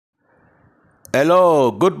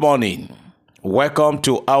Hello, good morning. Welcome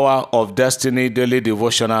to Hour of Destiny Daily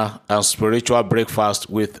Devotional and Spiritual Breakfast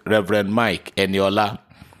with Reverend Mike Eniola.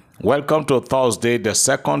 Welcome to Thursday, the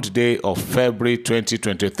second day of February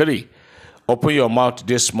 2023. Open your mouth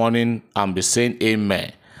this morning and be saying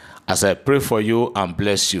amen as I pray for you and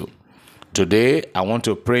bless you. Today, I want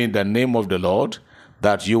to pray in the name of the Lord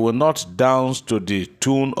that you will not dance to the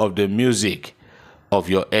tune of the music of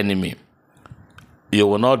your enemy. You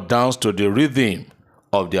will not dance to the rhythm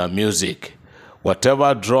of their music.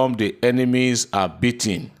 Whatever drum the enemies are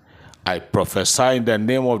beating, I prophesy in the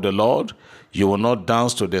name of the Lord, you will not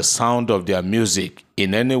dance to the sound of their music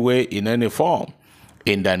in any way, in any form,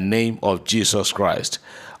 in the name of Jesus Christ.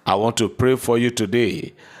 I want to pray for you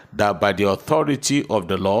today that by the authority of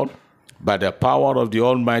the Lord, by the power of the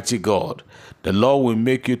Almighty God, the Lord will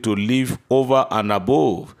make you to live over and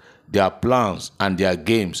above their plans and their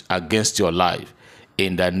games against your life.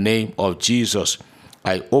 In the name of Jesus,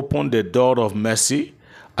 I open the door of mercy.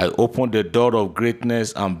 I open the door of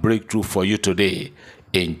greatness and breakthrough for you today.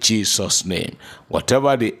 In Jesus' name.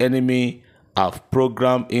 Whatever the enemy have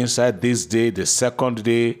programmed inside this day, the second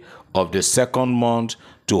day of the second month,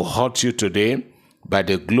 to hurt you today, by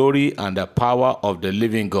the glory and the power of the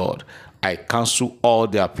living God, I cancel all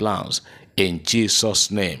their plans. In Jesus'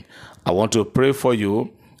 name. I want to pray for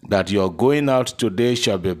you that your going out today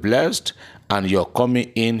shall be blessed and your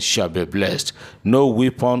coming in shall be blessed. No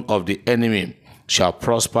weapon of the enemy shall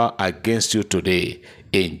prosper against you today.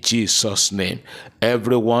 In Jesus' name.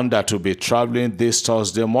 Everyone that will be traveling this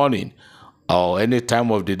Thursday morning or any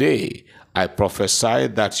time of the day, I prophesy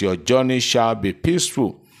that your journey shall be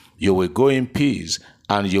peaceful. You will go in peace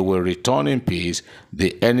and you will return in peace.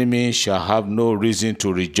 The enemy shall have no reason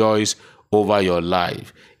to rejoice over your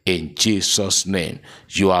life. In Jesus' name.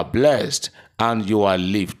 You are blessed and you are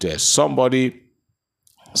lifted. Somebody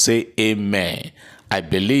say amen. I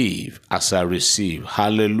believe as I receive.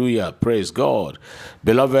 Hallelujah. Praise God.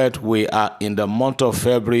 Beloved, we are in the month of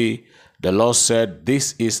February. The Lord said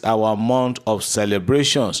this is our month of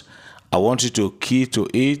celebrations. I want you to key to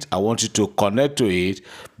it. I want you to connect to it,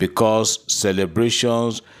 because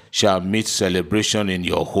celebrations shall meet celebration in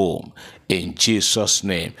your home. In Jesus'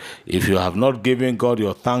 name. If you have not given God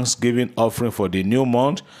your Thanksgiving offering for the new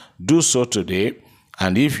month, do so today.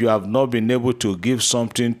 And if you have not been able to give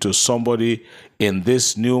something to somebody in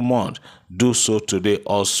this new month, do so today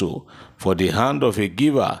also. For the hand of a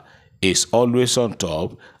giver is always on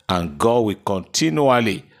top, and God will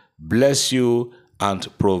continually bless you and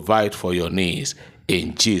provide for your needs.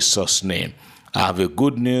 In Jesus' name. I have a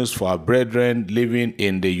good news for our brethren living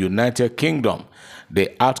in the United Kingdom.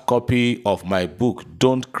 The hard copy of my book,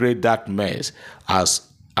 Don't Create That Mess, has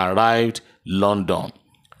arrived London.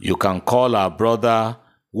 You can call our brother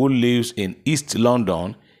who lives in East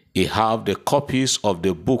London. He have the copies of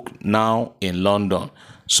the book now in London.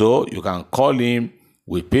 So you can call him.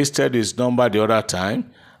 We pasted his number the other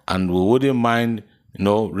time, and we wouldn't mind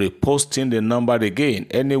reposting the number again.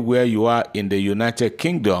 Anywhere you are in the United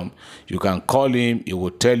Kingdom, you can call him. He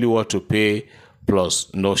will tell you what to pay,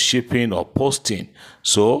 plus no shipping or posting.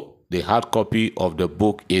 So the hard copy of the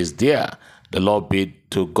book is there. The Lord be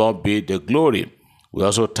to God be the glory. We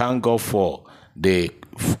also thank God for the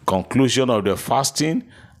conclusion of the fasting,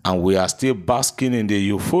 and we are still basking in the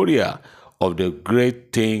euphoria of the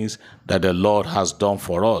great things that the Lord has done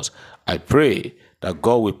for us. I pray that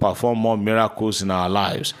God will perform more miracles in our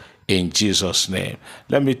lives in Jesus' name.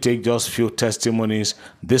 Let me take just a few testimonies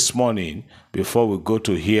this morning before we go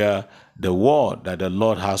to hear the word that the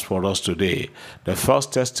Lord has for us today. The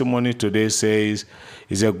first testimony today says,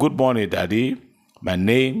 "It's a good morning, Daddy. My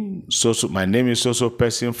name is so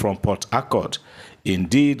person from Port Harcourt.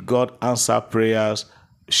 Indeed, God answered prayers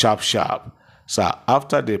sharp. So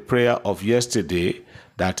after the prayer of yesterday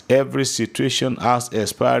that every situation has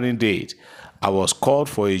expiring date, I was called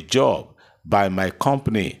for a job by my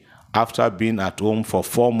company after being at home for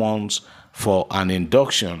 4 months for an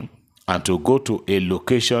induction and to go to a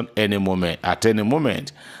location at any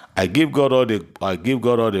moment. I give God all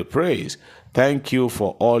the praise. Thank you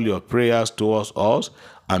for all your prayers towards us,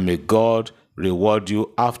 and may God reward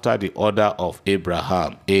you after the order of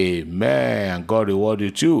Abraham." Amen. And God reward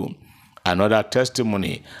you too. Another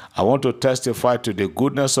testimony. I want to testify to the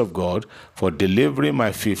goodness of God for delivering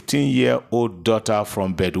my 15-year-old daughter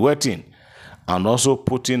from bedwetting and also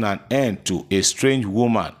putting an end to a strange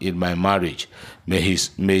woman in my marriage. May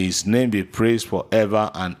his name be praised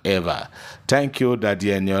forever and ever. Thank you, Daddy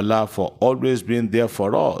Eniola, for always being there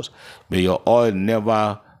for us. May your oil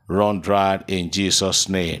never run dry in Jesus'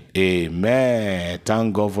 name. Amen.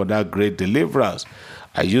 Thank God for that great deliverance.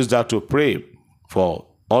 I use that to pray for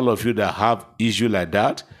All of you that have issue like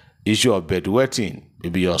that, issue of bedwetting,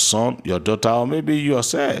 maybe your son, your daughter, or maybe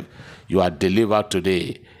yourself, you are delivered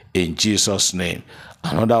today in Jesus' name.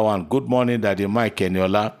 Another one, good morning, Daddy Mike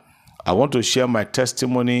Eniola. I want to share my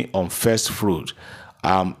testimony on first fruit.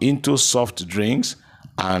 I'm into soft drinks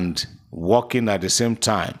and working at the same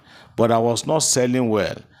time, but I was not selling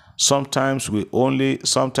well. Sometimes we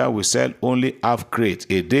sell only half crate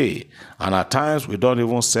a day, and at times we don't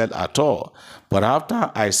even sell at all. But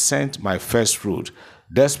after I sent my first fruit,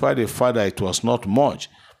 despite the fact that it was not much,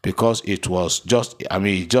 because it was just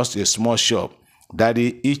a small shop,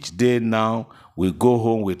 Daddy, each day now we go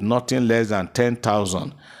home with nothing less than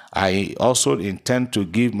 10,000. I also intend to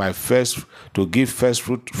give first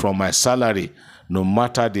fruit from my salary, no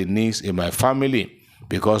matter the needs in my family,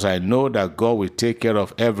 because I know that God will take care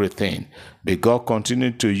of everything. May God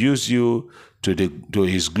continue to use you to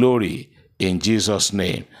His glory in Jesus'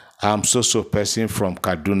 name. I'm so person from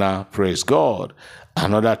Kaduna. Praise God.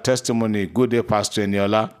 Another testimony. Good day, Pastor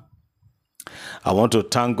Eniola. I want to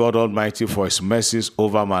thank God Almighty for His mercies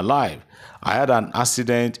over my life. I had an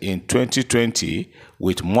accident in 2020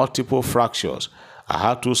 with multiple fractures. I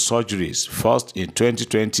had 2 surgeries, first in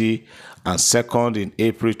 2020 and second in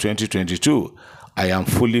April 2022. I am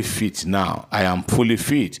fully fit now.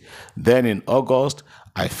 Then in August,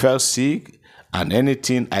 I fell sick, and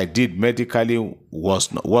anything I did medically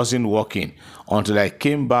wasn't working until I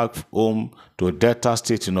came back home to Delta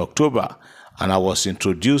State in October, and I was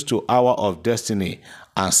introduced to Hour of Destiny,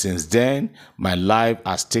 and since then, my life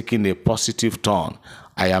has taken a positive turn.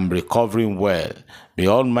 I am recovering well. May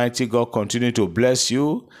Almighty God continue to bless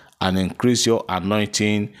you and increase your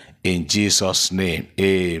anointing in Jesus' name.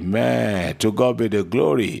 Amen. To God be the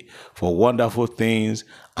glory for wonderful things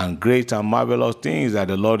and great and marvelous things that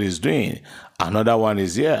the Lord is doing. Another one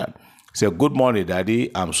is here. Say, good morning,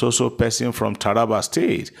 Daddy. I'm so person from Taraba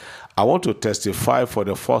State. I want to testify for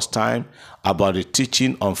the first time about the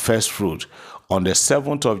teaching on first fruit. On the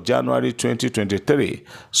 7th of January 2023,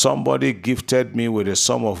 somebody gifted me with a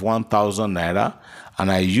sum of 1,000 naira,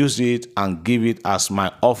 and I used it and give it as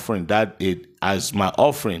my offering.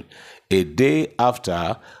 A day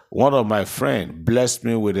after, one of my friends blessed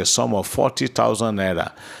me with a sum of 40,000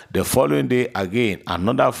 naira. The following day again,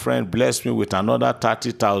 another friend blessed me with another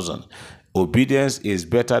 30,000. Obedience is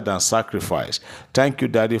better than sacrifice. Thank you,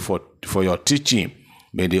 Daddy, for your teaching.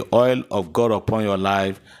 May the oil of God upon your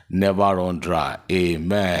life never run dry.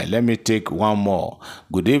 Amen. Let me take one more.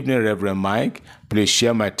 Good evening, Reverend Mike. Please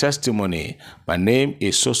share my testimony. My name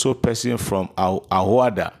is so person from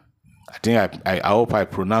Ahuada. I hope I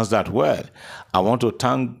pronounced that well. I want to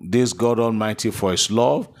thank this God Almighty for His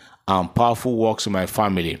love and powerful works in my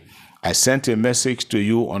family. I sent a message to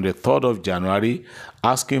you on the 3rd of January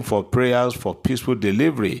asking for prayers for peaceful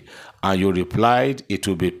delivery, and you replied it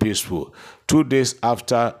will be peaceful. 2 days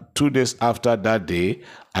after that day,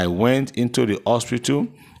 I went into the hospital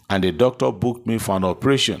and the doctor booked me for an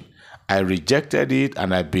operation. I rejected it,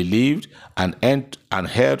 and I believed and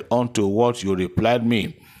held on to what you replied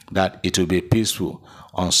me, that it will be peaceful.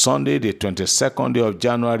 On Sunday, the 22nd day of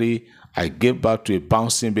January, I gave birth to a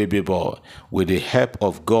bouncing baby boy with the help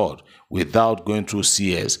of God without going through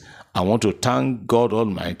CS. I want to thank God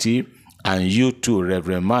Almighty and you too,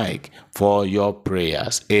 Reverend Mike, for your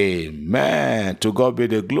prayers. Amen. To God be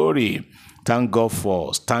the glory. Thank God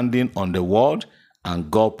for standing on the word,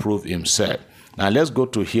 and God proved Himself. Now let's go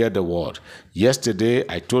to hear the word. Yesterday,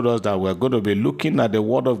 I told us that we're going to be looking at the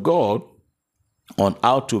word of God on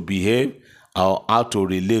how to behave or how to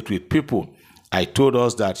relate with people. I told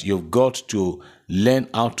us that you've got to learn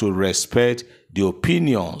how to respect the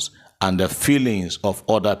opinions and the feelings of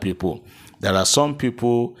other people. There are some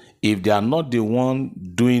people, if they are not the one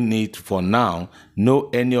doing it for now, no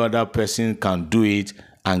any other person can do it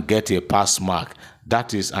and get a pass mark.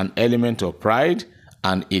 That is an element of pride,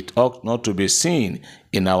 and it ought not to be seen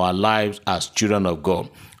in our lives as children of God.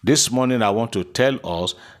 This morning, I want to tell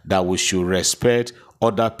us that we should respect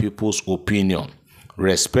other people's opinion.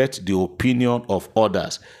 Respect the opinion of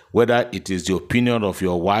others, whether it is the opinion of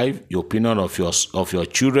your wife, the opinion of your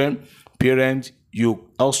children, parents. You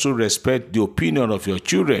also respect the opinion of your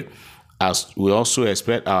children, as we also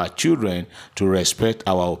expect our children to respect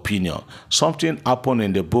our opinion. Something happened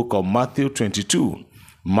in the book of Matthew 22.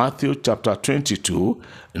 Matthew chapter 22,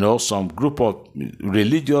 some group of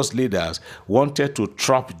religious leaders wanted to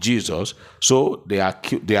trap Jesus, so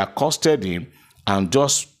they accosted Him and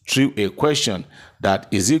just threw a question that,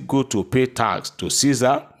 is it good to pay tax to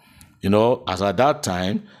Caesar? As at that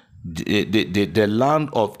time, the land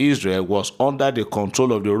of Israel was under the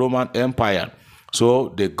control of the Roman Empire. So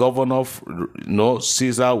the governor,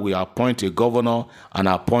 Caesar will appoint a governor and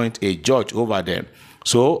appoint a judge over them.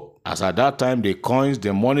 So as at that time, the coins,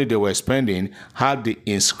 the money they were spending had the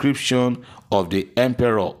inscription of the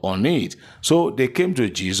emperor on it. So they came to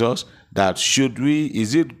Jesus that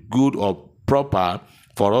is it good or proper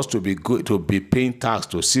for us to be paying tax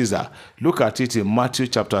to Caesar? Look at it in Matthew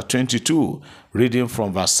chapter 22, reading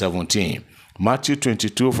from verse 17. Matthew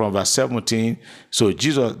 22 from verse 17. So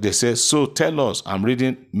Jesus, they say, so tell us, I'm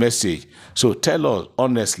reading Message. So tell us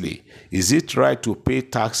honestly, is it right to pay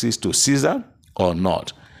taxes to Caesar or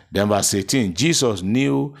not? Then verse 18, Jesus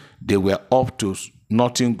knew they were up to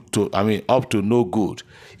no good.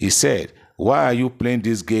 He said, why are you playing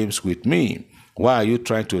these games with me? Why are you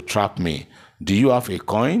trying to trap me? Do you have a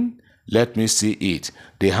coin? Let me see it.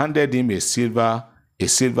 They handed him a silver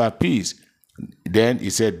piece. Then he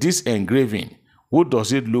said, this engraving, who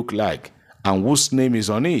does it look like? And whose name is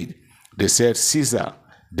on it? They said, Caesar.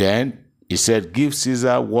 Then he said, give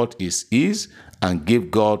Caesar what is his, and give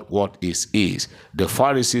God what is his. The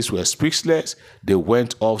Pharisees were speechless. They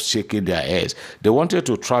went off shaking their heads. They wanted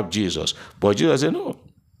to trap Jesus. But Jesus said, no.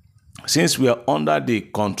 Since we are under the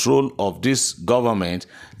control of this government,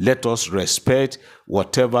 let us respect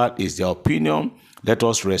whatever is their opinion. Let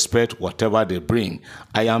us respect whatever they bring.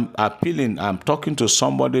 I am appealing, I'm talking to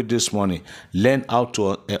somebody this morning. Learn how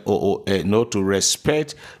to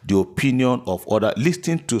respect the opinion of others.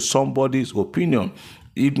 Listen to somebody's opinion.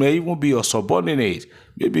 It may even be your subordinate,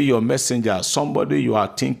 maybe your messenger, somebody you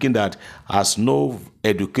are thinking that has no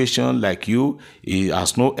education like you, he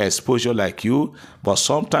has no exposure like you, but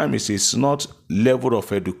sometimes it is not level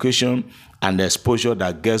of education and exposure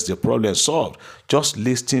that gets the problem solved. Just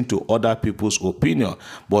listening to other people's opinion.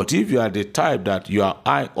 But if you are the type that you are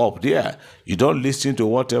high up there, you don't listen to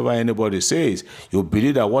whatever anybody says, you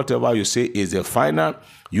believe that whatever you say is the final,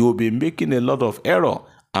 you will be making a lot of error.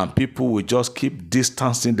 And people will just keep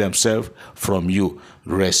distancing themselves from you.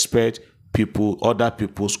 Respect other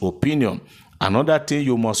people's opinion. Another thing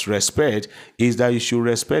you must respect is that you should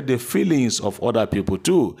respect the feelings of other people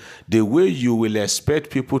too. The way you will expect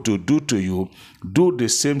people to do to you, do the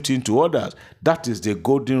same thing to others. That is the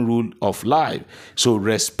golden rule of life. So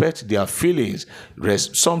respect their feelings.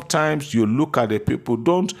 Sometimes you look at the people,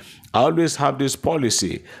 I always have this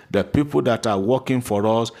policy. The people that are working for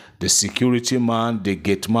us, the security man, the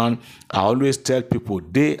gate man, I always tell people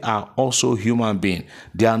they are also human beings.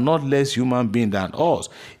 They are not less human beings than us.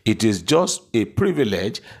 It is just a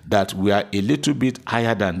privilege that we are a little bit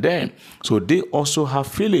higher than them. So they also have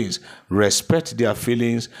feelings. Respect their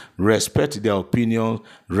feelings, respect their opinions,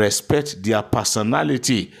 respect their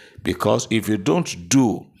personality. Because if you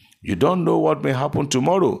you don't know what may happen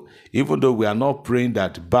tomorrow, even though we are not praying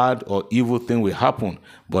that bad or evil thing will happen,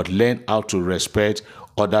 but learn how to respect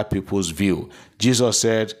other people's view. Jesus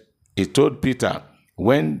said, he told Peter,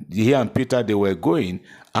 when he and Peter, they were going,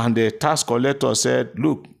 and the tax collector said,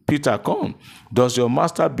 look, Peter, come. Does your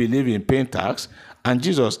master believe in paying tax? And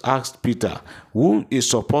Jesus asked Peter, who is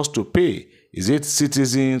supposed to pay? Is it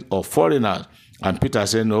citizens or foreigners? And Peter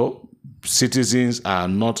said, no. Citizens are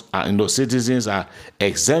not, citizens are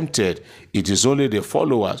exempted. It is only the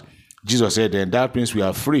followers. Jesus said, then that means we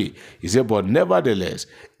are free. He said, but nevertheless,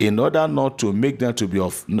 in order not to make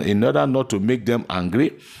them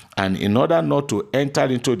angry, and in order not to enter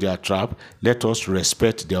into their trap, let us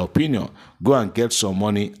respect their opinion. Go and get some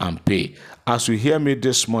money and pay. As you hear me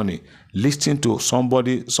this morning, listen to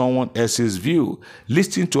someone else's view.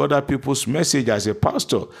 Listen to other people's message as a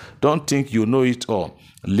pastor. Don't think you know it all.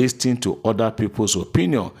 Listen to other people's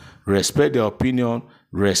opinion. Respect their opinion.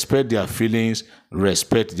 Respect their feelings.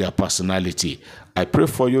 Respect their personality. I pray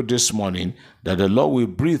for you this morning that the Lord will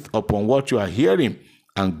breathe upon what you are hearing,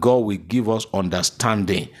 and God will give us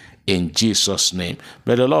understanding in Jesus' name.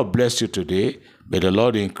 May the Lord bless you today. May the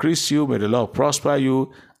Lord increase you. May the Lord prosper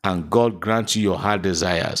you, and God grant you your heart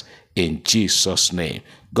desires in Jesus' name.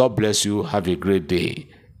 God bless you. Have a great day.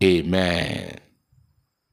 Amen.